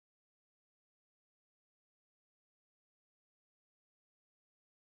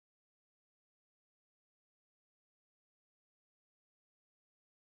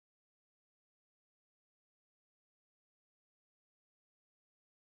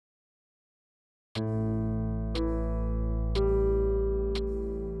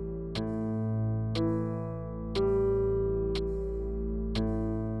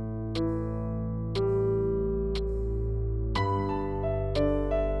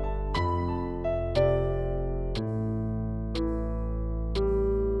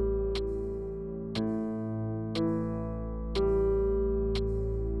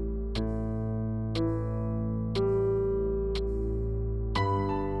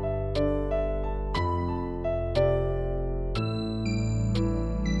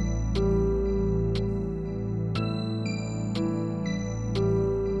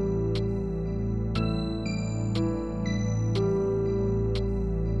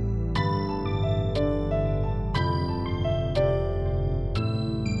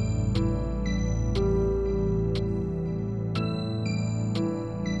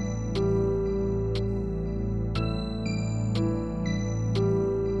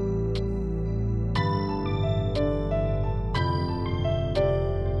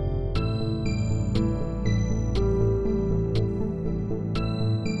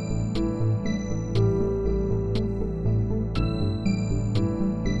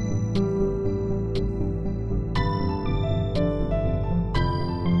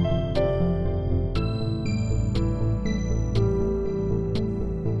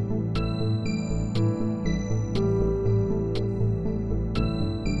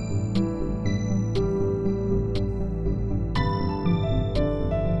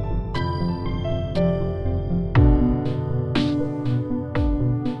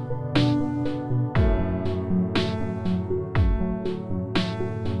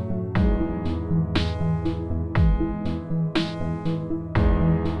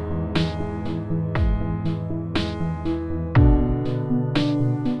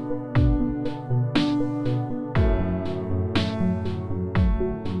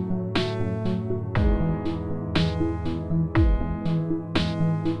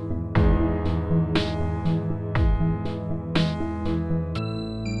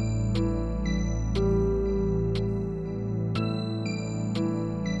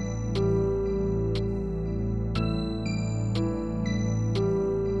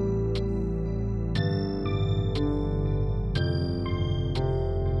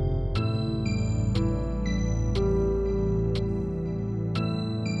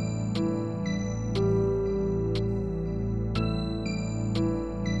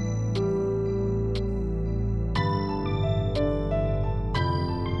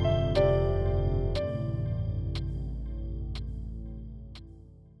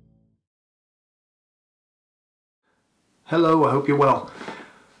Hello, I hope you're well.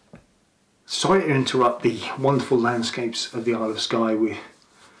 Sorry to interrupt the wonderful landscapes of the Isle of Skye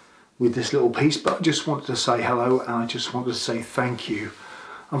with this little piece, but I just wanted to say hello and I just wanted to say thank you.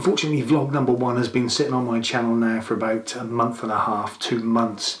 Unfortunately, vlog number 1 has been sitting on my channel now for about a month and a half, 2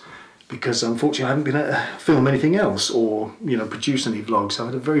 months, because unfortunately I haven't been able to film anything else or, produce any vlogs. I've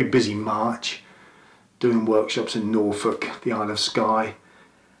had a very busy March doing workshops in Norfolk, the Isle of Skye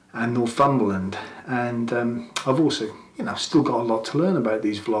and Northumberland, and I've also still got a lot to learn about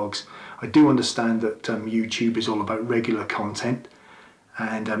these vlogs. I do understand that YouTube is all about regular content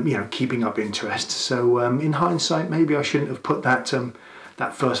and keeping up interest, so in hindsight maybe I shouldn't have put that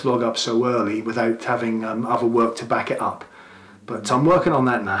that first vlog up so early without having other work to back it up, but I'm working on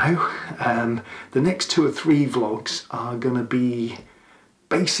that now. The next 2 or 3 vlogs are going to be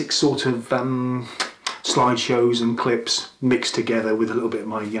basic sort of slideshows and clips mixed together with a little bit of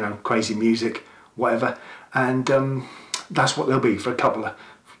my crazy music, whatever, and that's what they'll be for a couple of,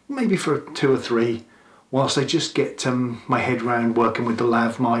 maybe for 2 or 3, whilst I just get my head round working with the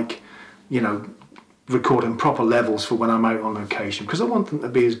lav mic, recording proper levels for when I'm out on location, because I want them to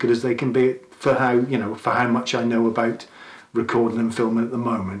be as good as they can be for how for how much I know about recording and filming at the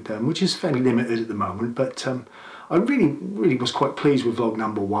moment, which is fairly limited at the moment, but I really was quite pleased with vlog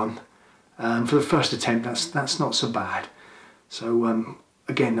number 1. For the first attempt, that's not so bad. So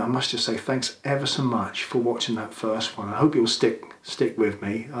again, I must just say thanks ever so much for watching that first one. I hope you'll stick with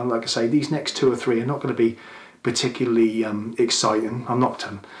me. Like I say, these next 2 or 3 are not going to be particularly exciting. I'm not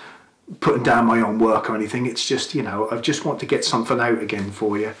putting down my own work or anything. It's just I just want to get something out again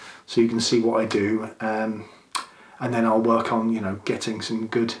for you, so you can see what I do, and then I'll work on getting some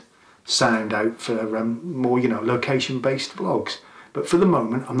good sound out for more location-based vlogs. But for the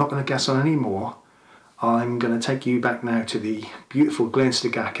moment, I'm not going to guess on any more. I'm going to take you back now to the beautiful Glen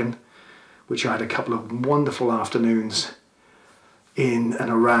Sligachan, which I had a couple of wonderful afternoons in and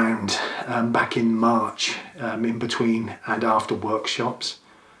around back in March, in between and after workshops.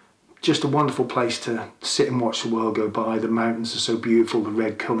 Just a wonderful place to sit and watch the world go by. The mountains are so beautiful, the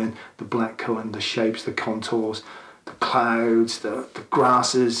red colouring, the black colouring, the shapes, the contours, the clouds, the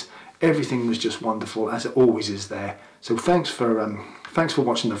grasses. Everything was just wonderful, as it always is there. So thanks for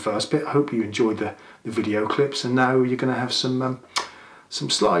watching the first bit. I hope you enjoyed the video clips, and now you're going to have some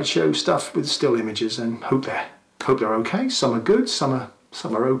slideshow stuff with still images, and hope they're okay. Some are good, some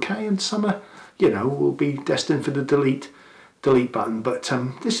are okay, and some are will be destined for the delete button. But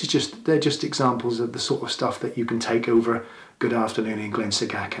they're just examples of the sort of stuff that you can take over a good afternoon in Glen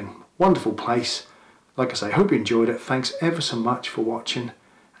Sligachan. Wonderful place. Like I say, hope you enjoyed it. Thanks ever so much for watching,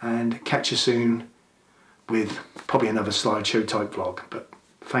 and catch you soon with probably another slideshow type vlog. But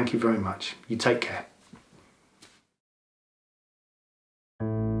thank you very much. You take care.